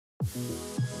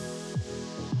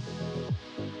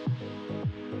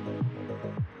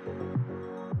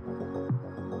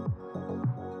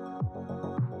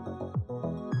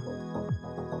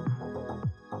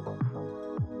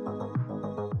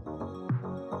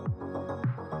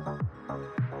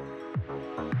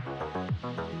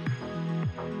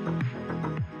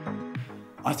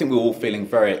I think we're all feeling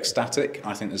very ecstatic.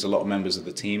 I think there's a lot of members of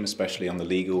the team, especially on the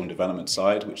legal and development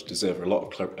side, which deserve a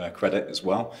lot of credit as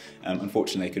well.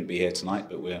 Unfortunately, they couldn't be here tonight,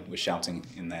 but we're shouting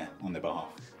in there on their behalf.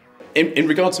 In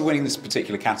regard to winning this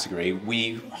particular category,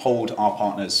 we hold our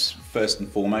partners first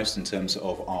and foremost in terms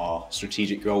of our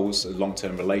strategic goals,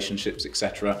 long-term relationships,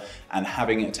 etc. And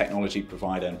having a technology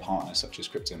provider and partner such as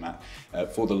Cryptomatt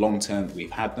for the long term that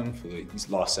we've had them for these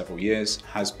last several years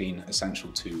has been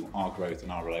essential to our growth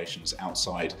and our relations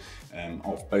outside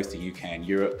of both the UK and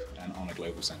Europe and on a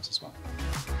global sense as well.